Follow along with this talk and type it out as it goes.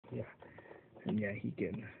Yeah, he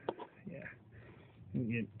can. Yeah,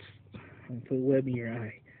 you can put a web in your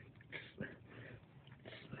eye.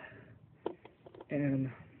 And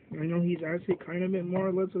I know he's actually kind of bit more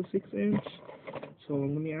or less a 6 inch. So let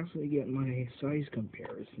me actually get my size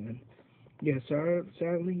comparison. Yeah,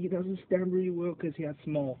 sadly he doesn't stand really well because he has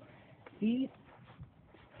small feet.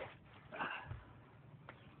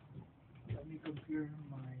 Let me compare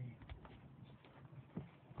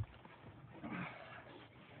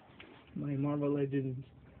my Marvel Legends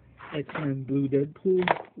X-Men Blue Deadpool.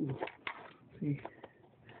 Ooh, see,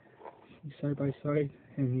 side by side,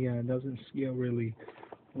 and yeah, it doesn't scale really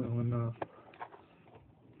well enough.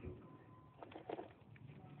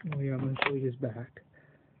 Oh yeah, I'm gonna show you his back.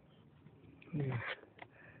 Yeah.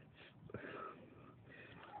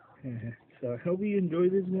 Yeah. So I hope you enjoy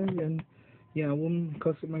this, guys, and yeah, I will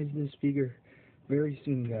customize this figure very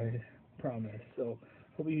soon, guys. Promise. So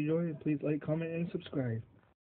hope you enjoy it. Please like, comment, and subscribe.